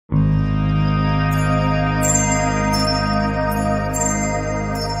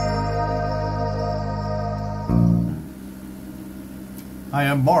Hi,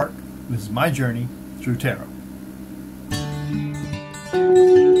 I'm Mark. This is my journey through tarot.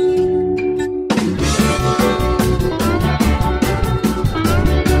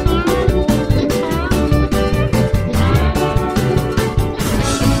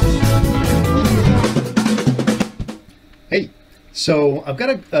 Hey, so I've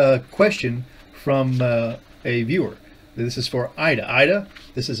got a question from a viewer. This is for Ida. Ida,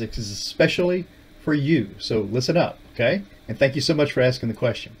 this is especially for you, so listen up, okay? And thank you so much for asking the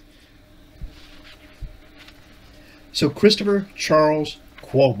question. So Christopher Charles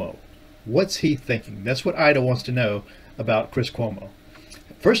Cuomo, what's he thinking? That's what Ida wants to know about Chris Cuomo.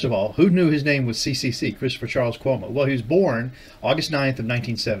 First of all, who knew his name was CCC, Christopher Charles Cuomo? Well, he was born August 9th of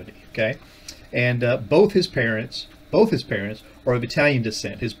 1970, okay? And both his parents are of Italian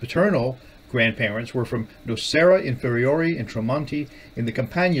descent. His paternal grandparents were from Nocera Inferiore and Tremonti in the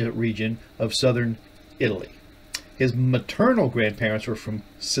Campania region of southern Italy. His maternal grandparents were from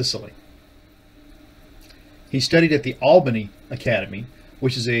Sicily. He studied at the Albany Academy,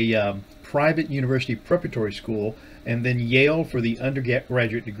 which is a private university preparatory school, and then Yale for the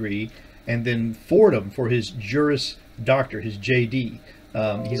undergraduate degree, and then Fordham for his Juris Doctor, his JD.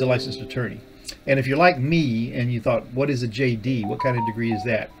 He's a licensed attorney. And if you're like me and you thought, what is a JD? What kind of degree is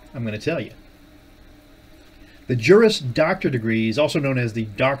that? I'm going to tell you. The Juris Doctor degree is also known as the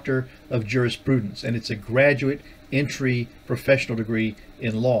Doctor of Jurisprudence, and it's a graduate entry professional degree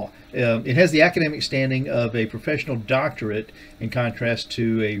in law. It has the academic standing of a professional doctorate in contrast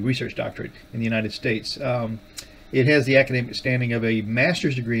to a research doctorate in the United States. It has the academic standing of a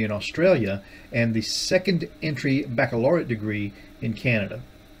master's degree in Australia and the second entry baccalaureate degree in Canada.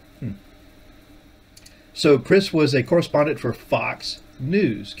 So Chris was a correspondent for Fox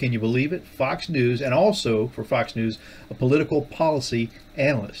News. Can you believe it? Fox News, and also for Fox News, a political policy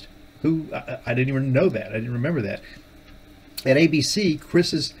analyst. Who I didn't even know that. I didn't remember that. At ABC,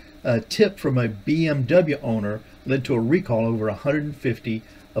 Chris's tip from a BMW owner led to a recall of over 150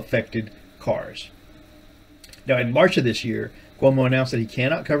 affected cars. Now, in March of this year, Cuomo announced that he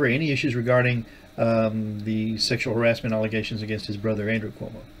cannot cover any issues regarding the sexual harassment allegations against his brother Andrew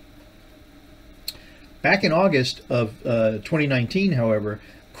Cuomo. Back in August of 2019, however,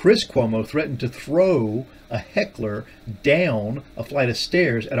 Chris Cuomo threatened to throw a heckler down a flight of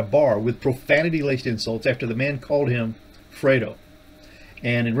stairs at a bar with profanity-laced insults after the man called him Fredo,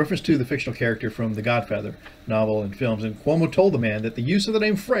 and in reference to the fictional character from the Godfather novel and films. And Cuomo told the man that the use of the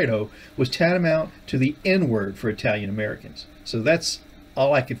name Fredo was tantamount to the N-word for Italian Americans. So that's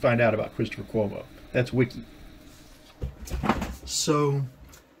all I could find out about Christopher Cuomo. That's wiki. So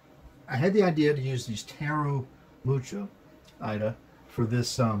I had the idea to use these Tarot Mucho, Ida, for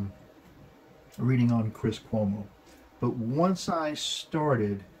this reading on Chris Cuomo. But once I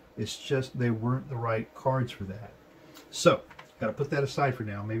started, it's just they weren't the right cards for that. So, got to put that aside for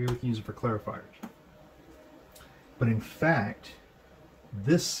now. Maybe we can use it for clarifiers. But in fact,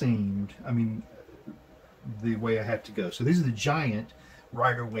 this seemed, I mean, the way I had to go. So these are the giant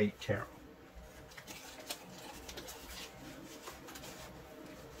Rider-Waite Tarot.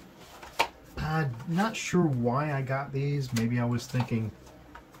 I'm not sure why I got these. Maybe I was thinking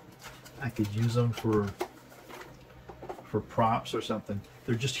I could use them for props or something.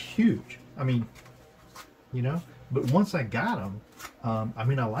 They're just huge. I mean, you know, but once I got them, I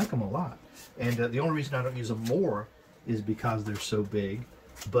mean, I like them a lot. And the only reason I don't use them more is because they're so big.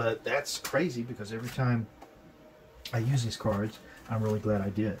 But that's crazy because every time I use these cards, I'm really glad I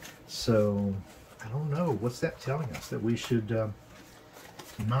did. So, I don't know. What's that telling us? That we should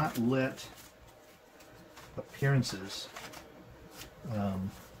not let appearances,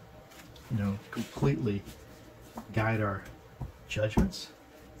 you know, completely guide our judgments.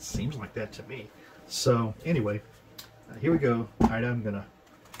 It seems like that to me. So anyway, here we go. Alright, I'm gonna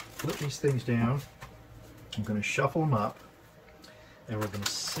flip these things down. I'm gonna shuffle them up, and we're gonna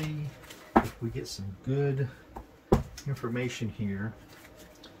see if we get some good information here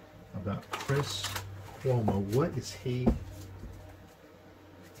about Chris Cuomo. What is he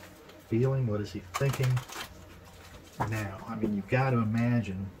feeling? What is he thinking now? I mean, you've got to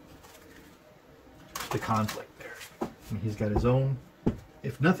imagine the conflict there. I mean, he's got his own,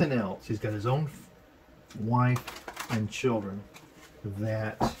 if nothing else, he's got his own wife and children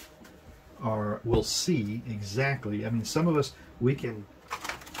that will see exactly. I mean, some of us, we can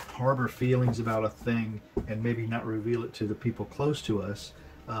harbor feelings about a thing and maybe not reveal it to the people close to us,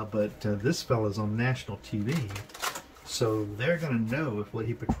 but this fella's on national TV. So they're going to know if what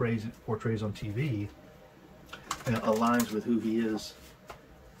he portrays on TV aligns with who he is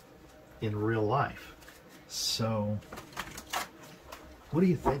in real life. So, what are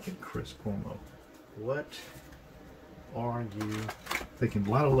you thinking, Chris Cuomo? What are you thinking a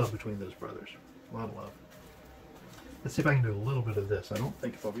lot of love between those brothers. A lot of love. Let's see if I can do a little bit of this. I don't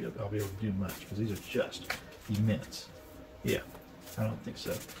think I'll be able to do much because these are just immense. Yeah, I don't think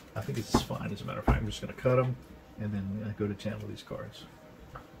so. I think it's fine. As a matter of fact, I'm just going to cut them and then go to town with these cards.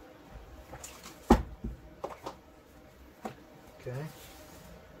 Okay.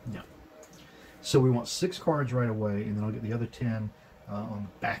 No. So we want 6 cards right away, and then I'll get the other 10 on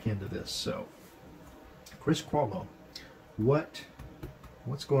the back end of this. So, Chris Cuomo,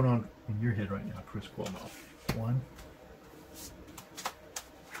 what's going on in your head right now, Chris Cuomo? 1,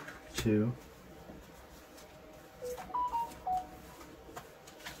 2,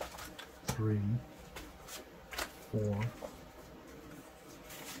 3, 4,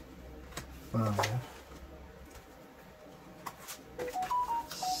 5,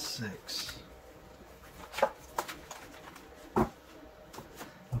 6.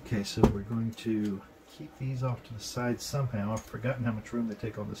 Okay, so we're going to keep these off to the side somehow. I've forgotten how much room they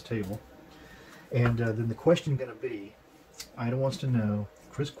take on this table. And then the question going to be, Ida wants to know,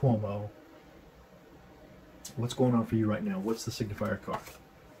 Chris Cuomo, what's going on for you right now? What's the signifier card?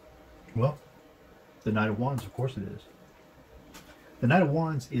 Well, the Knight of Wands, of course it is. The Knight of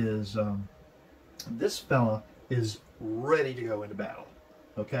Wands is, this fella is ready to go into battle,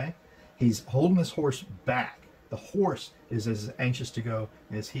 okay? He's holding this horse back. The horse is as anxious to go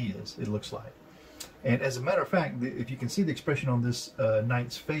as he is, it looks like. And as a matter of fact, if you can see the expression on this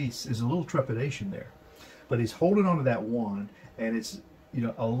knight's face, is a little trepidation there. But he's holding on to that wand, and it's, you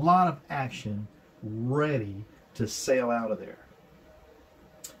know, a lot of action ready to sail out of there.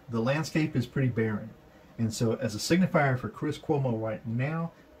 The landscape is pretty barren. And so as a signifier for Chris Cuomo right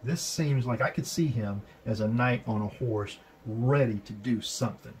now, this seems like I could see him as a knight on a horse ready to do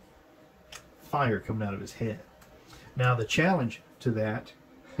something. Fire coming out of his head. Now the challenge to that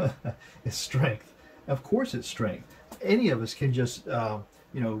is strength. Of course it's strength. Any of us can just,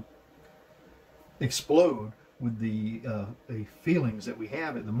 you know, explode with the feelings that we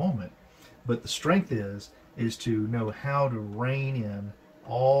have at the moment. But the strength is to know how to rein in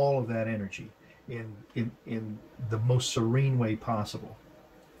all of that energy in the most serene way possible.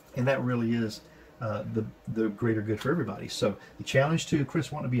 And that really is the greater good for everybody. So the challenge to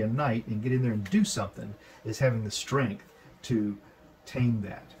Chris wanting to be a knight and get in there and do something is having the strength to tame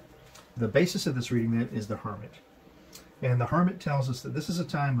that. The basis of this reading then is the Hermit. And the Hermit tells us that this is a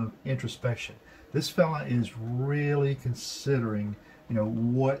time of introspection. This fella is really considering, you know,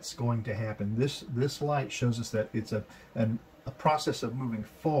 what's going to happen. This light shows us that it's a process of moving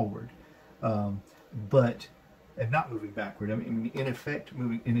forward, but and not moving backward. I mean, in fact,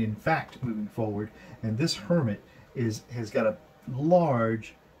 moving forward. And this Hermit has got a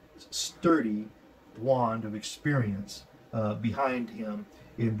large, sturdy wand of experience behind him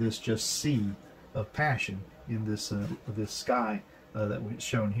in this just sea of passion in this this sky that was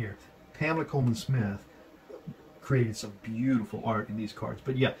shown here. Pamela Coleman Smith created some beautiful art in these cards.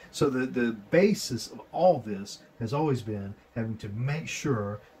 But yeah, so the basis of all this has always been having to make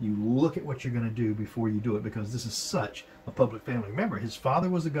sure you look at what you're going to do before you do it, because this is such a public family. Remember, his father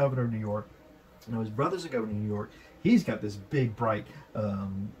was the governor of New York. You know, his brother's the governor of New York. He's got this big, bright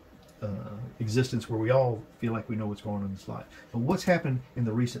existence where we all feel like we know what's going on in this life. But what's happened in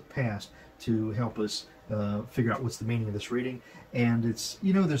the recent past to help us figure out what's the meaning of this reading? And it's,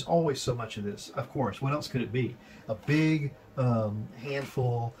 you know, there's always so much of this. Of course, what else could it be? A big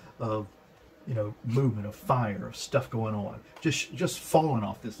handful of, you know, movement, of fire, of stuff going on, just falling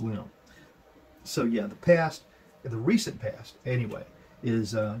off this limb. So yeah, the past, the recent past anyway,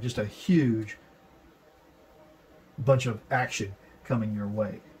 is just a huge bunch of action coming your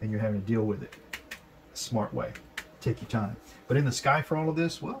way, and you're having to deal with it a smart way. Take your time. But in the sky for all of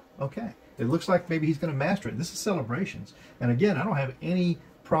this, well, okay. It looks like maybe he's going to master it. This is celebrations. And again, I don't have any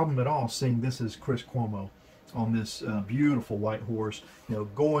problem at all seeing this as Chris Cuomo on this beautiful white horse, you know,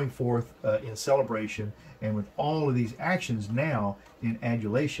 going forth in celebration, and with all of these actions now in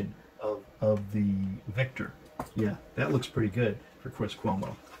adulation of the victor. Yeah, that looks pretty good for Chris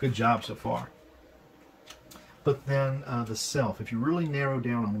Cuomo. Good job so far. But then the self, if you really narrow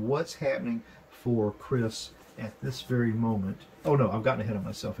down on what's happening for Chris at this very moment. Oh no, I've gotten ahead of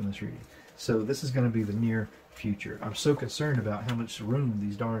myself in this reading. So this is going to be the near future. I'm so concerned about how much room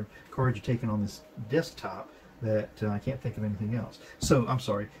these darn cards are taking on this desktop that I can't think of anything else. So I'm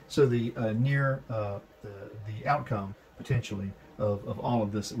sorry. So the near the outcome potentially of all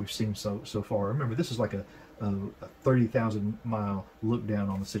of this that we've seen so far. Remember, this is like a 30,000 mile look down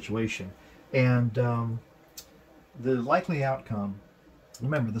on the situation, and the likely outcome.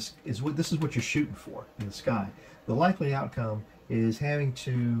 Remember, this is what you're shooting for in the sky. The likely outcome is having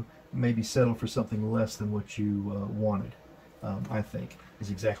to maybe settle for something less than what you wanted. I think,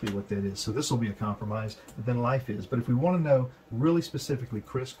 is exactly what that is. So this will be a compromise than life is. But if we want to know really specifically,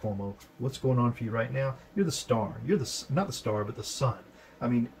 Chris Cuomo, what's going on for you right now? You're the star. You're the, not the star, but the sun. I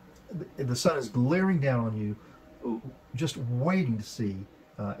mean, the sun is glaring down on you, just waiting to see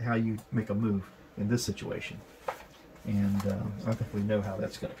how you make a move in this situation. And I think we know how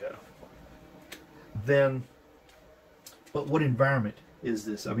that's going to go. Then, but what environment is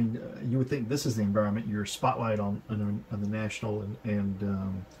this? I mean, you would think this is the environment, your spotlight on the national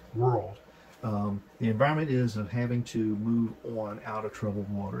and world. The environment is of having to move on out of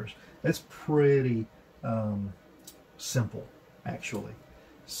troubled waters. That's pretty simple, actually.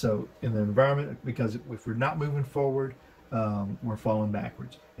 So in the environment, because if we're not moving forward, we're falling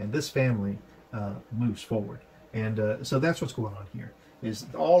backwards. And this family moves forward. And so that's what's going on here, is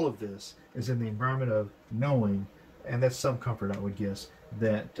all of this is in the environment of knowing, and that's some comfort, I would guess,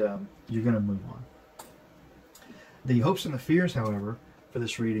 that you're going to move on. The hopes and the fears, however, for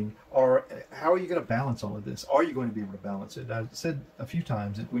this reading are, how are you going to balance all of this? Are you going to be able to balance it? I've said a few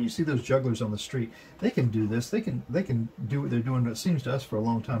times that when you see those jugglers on the street, they can do this. They can do what they're doing, it seems to us, for a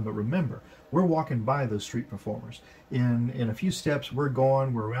long time. But remember, we're walking by those street performers. In a few steps, we're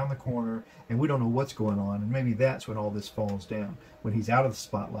gone, we're around the corner, and we don't know what's going on. And maybe that's when all this falls down. When he's out of the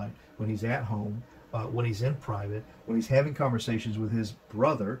spotlight, when he's at home, when he's in private, when he's having conversations with his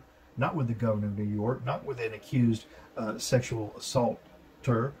brother, not with the governor of New York, not with an accused sexual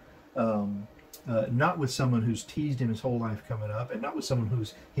assaulter, not with someone who's teased him his whole life coming up, and not with someone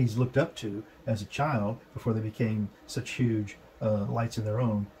he's looked up to as a child before they became such huge lights in their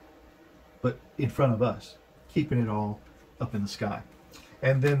own, but in front of us, keeping it all up in the sky.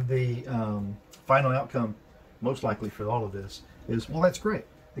 And then the final outcome, most likely for all of this, is, well, that's great.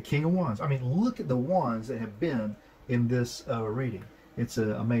 The King of Wands. I mean, look at the wands that have been in this reading. It's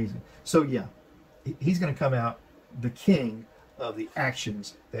amazing. So yeah, he's going to come out the king of the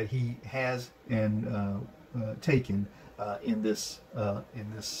actions that he has and taken in this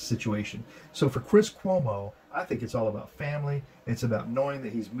situation. So for Chris Cuomo, I think it's all about family. It's about knowing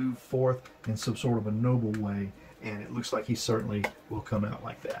that he's moved forth in some sort of a noble way, and it looks like he certainly will come out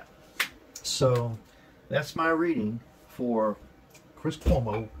like that. So that's my reading for Chris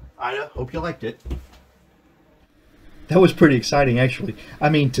Cuomo. Ida, hope you liked it. That was pretty exciting, actually. I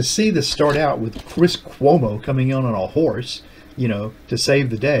mean, to see this start out with Chris Cuomo coming in on a horse, you know, to save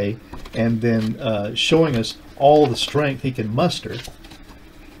the day, and then showing us all the strength he can muster,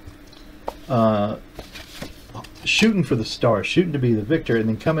 shooting for the stars, shooting to be the victor, and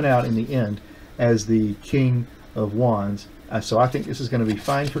then coming out in the end as the King of Wands. So I think this is going to be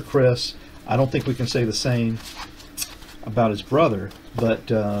fine for Chris. I don't think we can say the same about his brother, but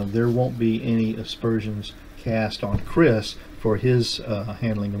there won't be any aspersions cast on Chris for his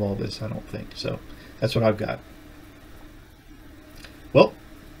handling of all this, I don't think. So that's what I've got. Well,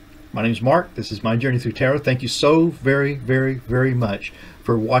 my name's Mark. This is my journey through tarot. Thank you so very, very, very much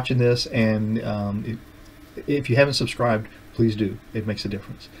for watching this. And if you haven't subscribed, please do. It makes a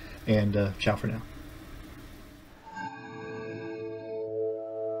difference. And ciao for now.